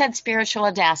when you said spiritual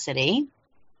audacity,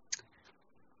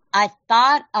 I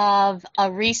thought of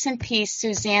a recent piece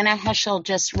Susanna Heschel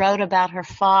just wrote about her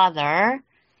father,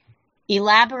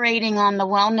 elaborating on the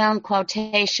well-known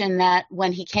quotation that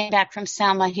when he came back from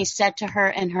Selma, he said to her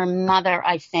and her mother,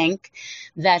 I think,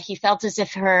 that he felt as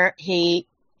if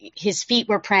his feet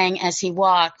were praying as he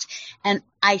walked. And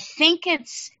I think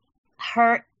it's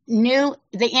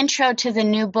the intro to the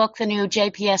new book, the new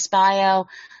JPS bio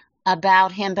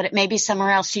about him, but it may be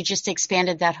somewhere else. She just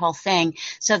expanded that whole thing.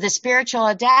 So the spiritual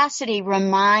audacity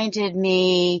reminded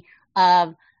me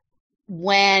of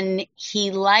when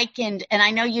he likened, and I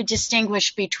know you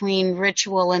distinguish between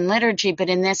ritual and liturgy, but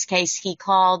in this case, he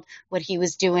called what he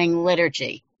was doing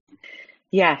liturgy.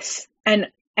 Yes. And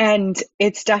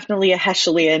it's definitely a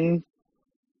Heschelian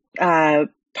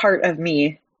part of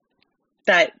me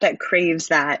that craves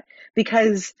that,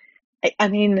 because I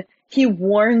mean, he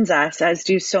warns us, as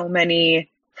do so many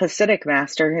Hasidic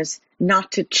masters,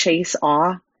 not to chase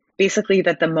awe. Basically,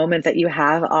 that the moment that you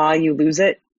have awe, you lose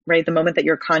it, right? The moment that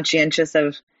you're conscientious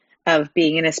of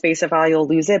being in a space of awe, you'll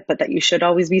lose it, but that you should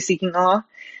always be seeking awe.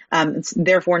 It's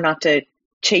therefore not to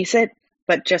chase it,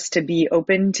 but just to be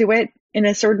open to it in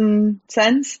a certain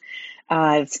sense.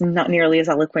 It's not nearly as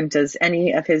eloquent as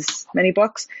any of his many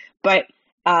books, but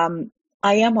I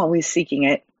am always seeking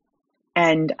it.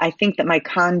 And I think that my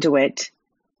conduit,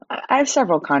 I have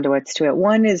several conduits to it.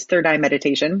 One is third eye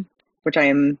meditation, which I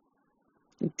am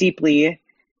which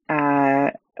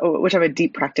I'm a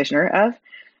deep practitioner of.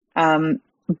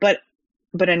 But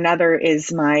another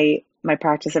is my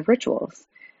practice of rituals.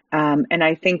 And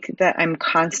I think that I'm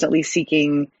constantly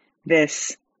seeking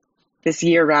this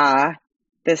yirah,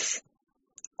 this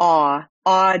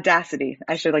audacity.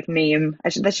 I should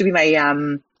that should be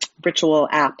my ritual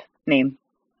app name.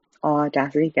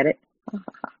 Audacity, get it?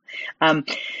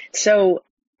 So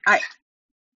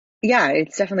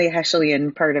it's definitely a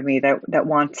Heschelian part of me that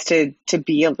wants to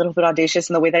be a little bit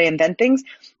audacious in the way that I invent things.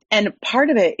 And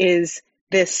part of it is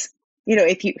this,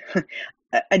 if you,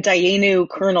 a Dayenu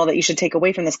kernel that you should take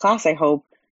away from this class, I hope,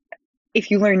 if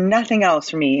you learn nothing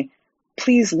else from me,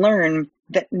 please learn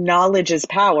that knowledge is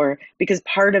power, because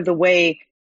part of the way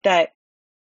that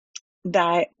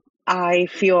I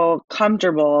feel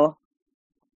comfortable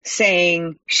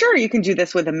saying, sure, you can do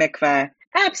this with a mikveh.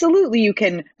 Absolutely, you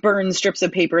can burn strips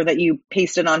of paper that you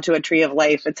pasted onto a tree of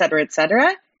life, et cetera,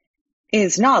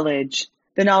 is knowledge.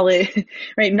 the knowledge,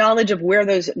 right? Knowledge of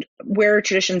where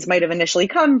traditions might have initially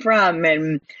come from,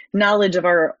 and knowledge of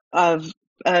our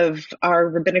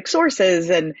rabbinic sources.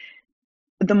 And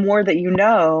the more that you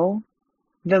know,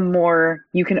 the more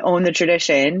you can own the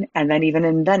tradition and then even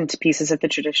invent pieces of the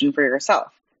tradition for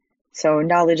yourself. So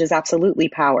knowledge is absolutely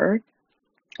power.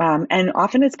 And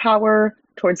often it's power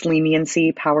towards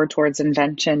leniency, power towards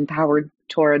invention, power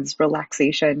towards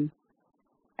relaxation.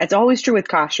 It's always true with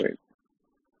kashrut.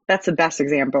 That's the best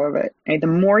example of it. Right? The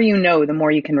more you know, the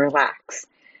more you can relax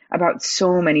about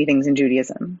so many things in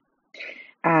Judaism.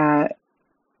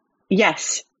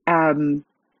 Yes,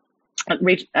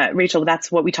 Rachel,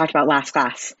 that's what we talked about last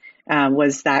class.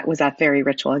 Was that very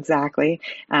ritual, exactly,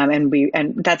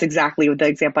 and that's exactly the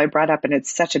example I brought up, and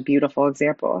it's such a beautiful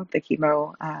example, the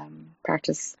chemo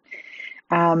practice,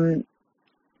 and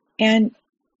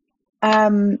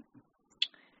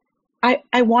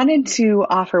I wanted to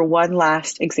offer one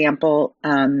last example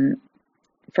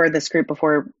for this group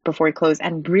before we close,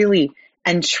 and really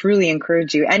and truly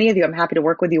encourage you. Any of you, I'm happy to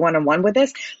work with you one-on-one with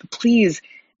this, but please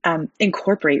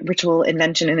incorporate ritual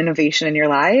invention and innovation in your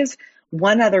lives.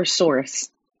 One other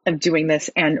source of doing this,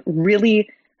 and really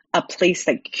a place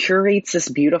that curates this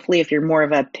beautifully, if you're more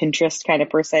of a Pinterest kind of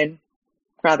person,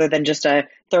 rather than just a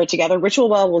throw it together. Ritual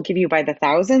Well will give you by the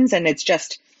thousands, and it's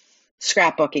just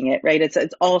scrapbooking it, right? It's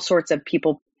all sorts of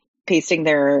people pasting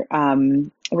their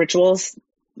rituals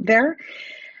there.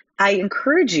 I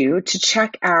encourage you to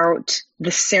check out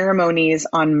the ceremonies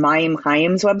on Mayim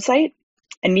Chaim's website.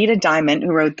 Anita Diamond,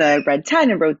 who wrote the Red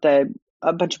 10 and wrote a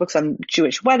bunch of books on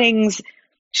Jewish weddings,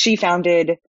 she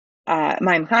founded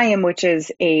Mayim Chaim, which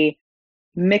is a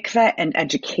mikveh and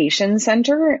education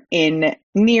center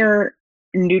near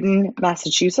Newton,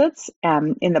 Massachusetts,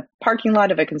 in the parking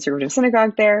lot of a conservative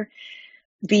synagogue there.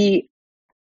 The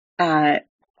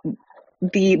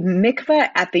mikveh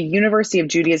at the University of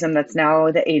Judaism, that's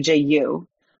now the AJU,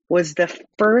 was the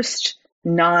first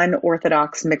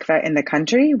non-Orthodox mikveh in the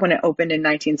country when it opened in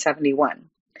 1971.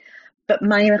 But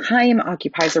Mayim Chaim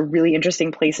occupies a really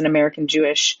interesting place in American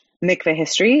Jewish mikveh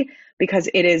history because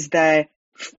it is the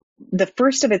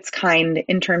first of its kind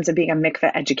in terms of being a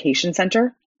mikveh education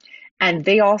center. And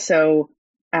they also,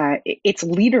 its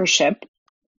leadership,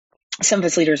 some of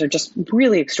its leaders are just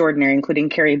really extraordinary, including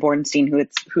Carrie Bornstein,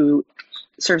 who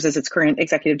serves as its current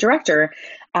executive director.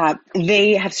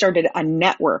 They have started a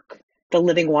network, the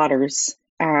Living Waters.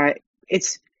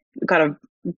 It's got a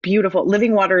beautiful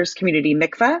Living Waters Community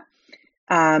Mikveh.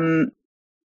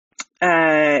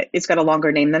 It's got a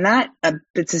longer name than that.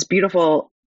 It's this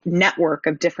beautiful network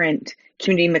of different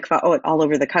community mikvah all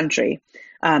over the country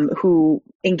who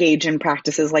engage in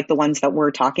practices like the ones that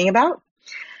we're talking about.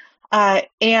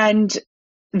 And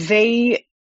they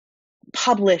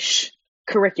publish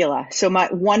curricula. So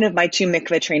one of my 2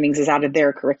 mikveh trainings is out of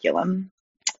their curriculum.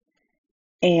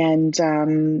 And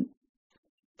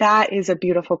that is a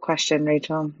beautiful question,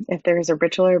 Rachel. If there is a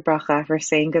ritual or bracha for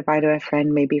saying goodbye to a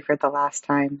friend, maybe for the last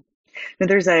time. Now,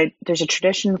 there's a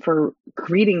tradition for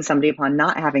greeting somebody upon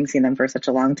not having seen them for such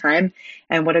a long time.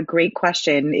 And what a great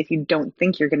question if you don't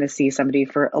think you're going to see somebody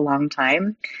for a long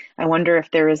time. I wonder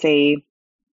if there is a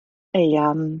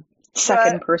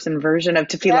second person version of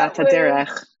Tefillat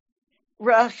HaDerech.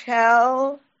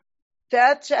 Rachel,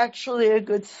 that's actually a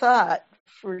good thought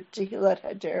for Tefillat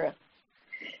HaDerech.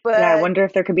 But, yeah, I wonder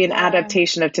if there could be an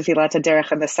adaptation of Tefillat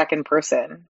HaDerech in the second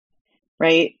person,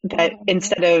 right? That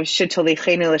instead of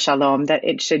Shetolichenu L'Shalom, that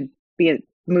it should be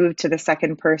moved to the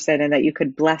second person and that you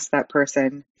could bless that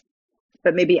person.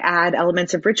 But maybe add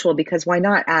elements of ritual, because why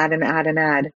not add and add and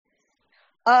add?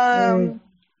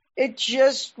 It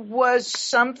just was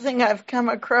something I've come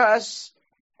across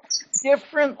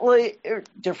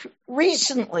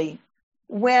recently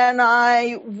when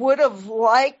I would have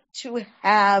liked to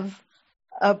have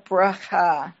a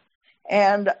bracha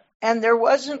and there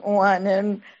wasn't one,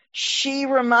 and she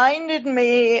reminded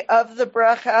me of the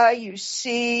bracha you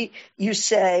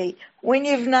say when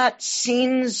you've not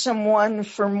seen someone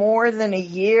for more than a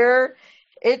year.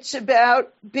 It's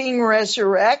about being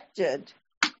resurrected.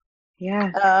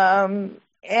 Yeah.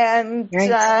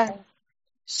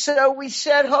 So we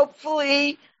said,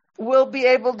 hopefully we'll be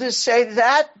able to say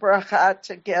that bracha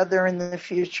together in the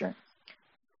future.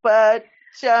 But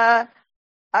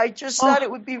I just thought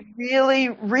it would be really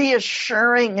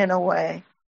reassuring in a way.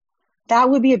 That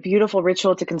would be a beautiful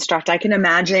ritual to construct. I can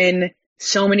imagine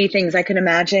so many things. I can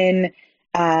imagine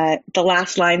the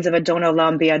last lines of Adon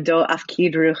Olam Biado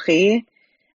Afkid Ruchi,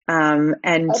 and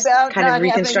about kind of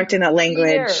reconstructing that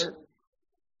language. Fear.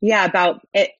 Yeah, about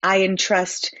it. I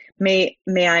entrust. May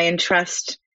I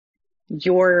entrust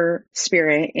your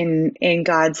spirit in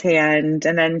God's hand,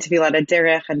 and then Tevilat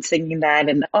Derech and singing that,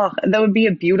 and that would be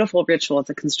a beautiful ritual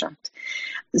to construct.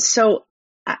 So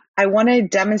I want to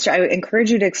demonstrate, I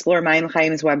encourage you to explore Ma'ayin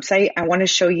Chaim's website. I want to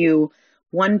show you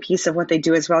one piece of what they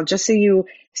do as well, just so you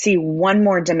see one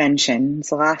more dimension. It's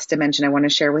the last dimension I want to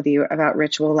share with you about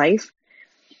ritual life.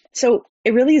 So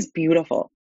it really is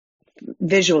beautiful.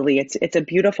 Visually, it's a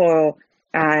beautiful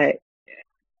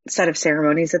set of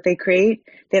ceremonies that they create.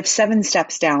 They have 7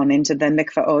 steps down into the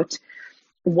mikvaot.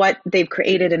 What they've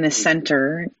created in the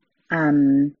center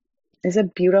is a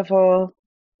beautiful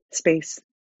space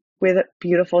with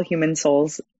beautiful human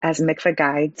souls as mikvah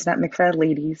guides, not mikvah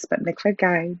ladies, but mikvah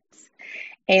guides.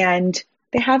 And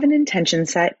they have an intention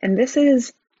set. And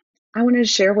I want to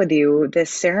share with you this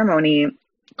ceremony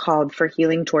called For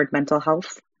Healing Toward Mental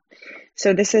Health.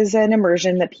 So this is an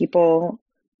immersion that people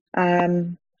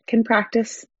can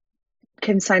practice,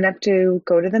 can sign up to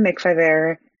go to the mikveh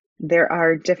there. There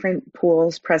are different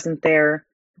pools present there.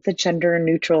 It's a gender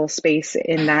neutral space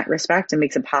in that respect. It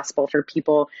makes it possible for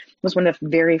people. It was one of the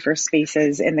very first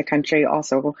spaces in the country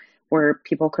also where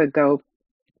people could go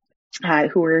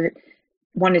who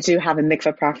wanted to have a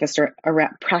mikveh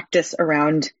practice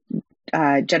around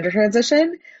gender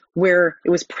transition, where it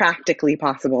was practically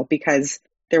possible because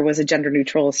there was a gender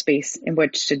neutral space in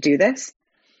which to do this.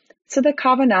 So the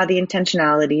kavanah, the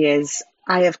intentionality is,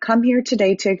 I have come here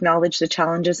today to acknowledge the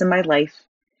challenges in my life.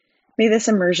 May this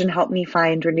immersion help me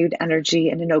find renewed energy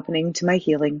and an opening to my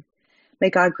healing. May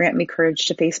God grant me courage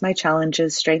to face my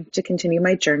challenges, strength to continue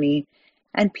my journey,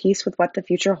 and peace with what the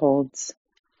future holds.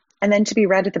 And then to be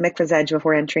read at the mikvah's edge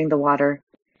before entering the water.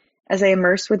 As I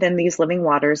immerse within these living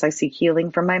waters, I seek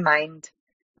healing from my mind,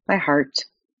 my heart,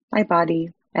 my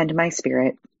body, and my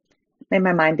spirit. May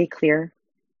my mind be clear.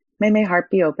 May my heart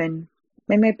be open.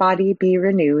 May my body be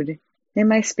renewed. May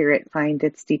my spirit find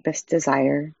its deepest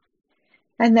desire.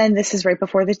 And then this is right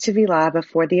before the Tevilah,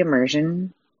 before the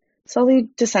immersion. Slowly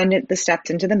descend the steps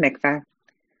into the mikveh.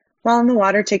 While in the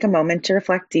water, take a moment to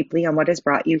reflect deeply on what has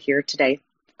brought you here today.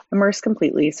 Immerse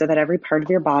completely so that every part of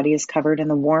your body is covered in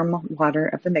the warm water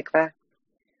of the mikveh.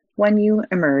 When you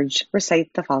emerge,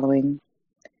 recite the following.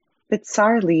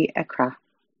 Bitsar li ekra.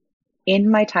 In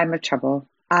my time of trouble,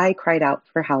 I cried out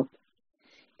for help.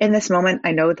 In this moment,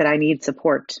 I know that I need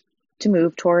support to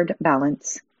move toward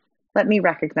balance. Let me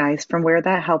recognize from where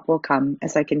that help will come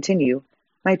as I continue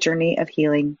my journey of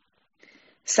healing.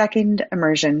 Second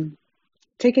immersion.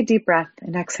 Take a deep breath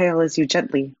and exhale as you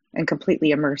gently and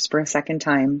completely immerse for a second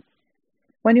time.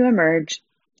 When you emerge,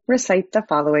 recite the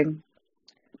following.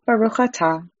 Baruch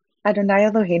atah, Adonai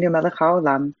Eloheinu melech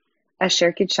haolam,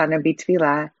 asher kitshanu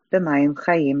b'tvilah b'mayim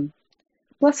chayim.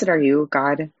 Blessed are you,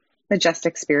 God,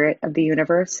 majestic Spirit of the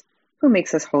universe, who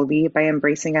makes us holy by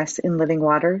embracing us in living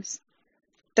waters.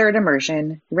 Third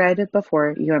immersion, read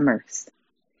before you immerse.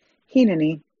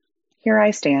 Hineni, here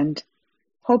I stand,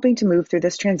 hoping to move through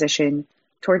this transition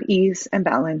toward ease and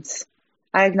balance.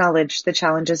 I acknowledge the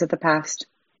challenges of the past.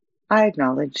 I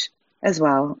acknowledge, as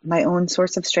well, my own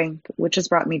source of strength, which has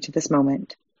brought me to this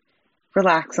moment.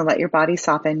 Relax and let your body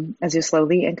soften as you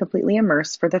slowly and completely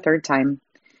immerse for the third time.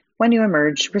 When you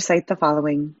emerge, recite the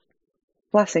following.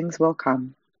 Blessings will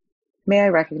come. May I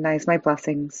recognize my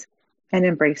blessings and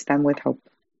embrace them with hope.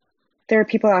 There are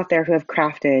people out there who have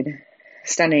crafted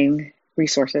stunning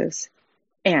resources,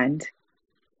 and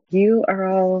you are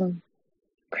all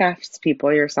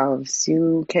craftspeople yourselves.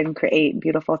 You can create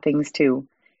beautiful things too.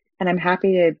 And I'm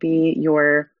happy to be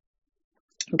your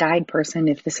guide person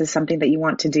if this is something that you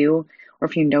want to do, or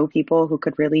if you know people who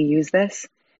could really use this.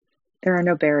 There are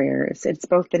no barriers. It's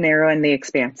both the narrow and the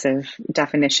expansive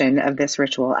definition of this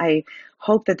ritual. I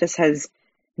hope that this has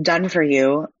done for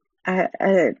you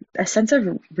a sense of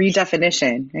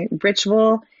redefinition. Right?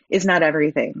 Ritual is not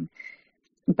everything,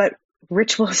 but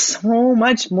ritual is so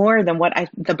much more than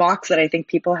the box that I think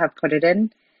people have put it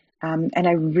in. And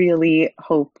I really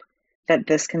hope that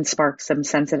this can spark some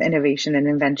sense of innovation and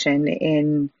invention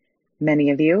in many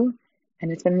of you.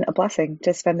 And it's been a blessing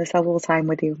to spend this little time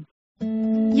with you.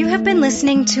 You have been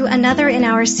listening to another in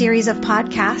our series of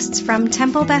podcasts from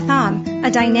Temple Beth Am, a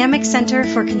dynamic center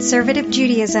for conservative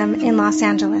Judaism in Los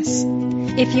Angeles.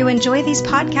 If you enjoy these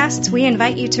podcasts, we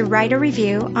invite you to write a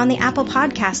review on the Apple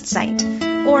Podcast site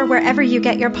or wherever you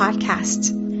get your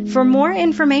podcasts. For more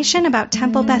information about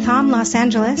Temple Beth Am Los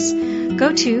Angeles,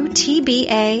 go to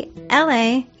tbala.org.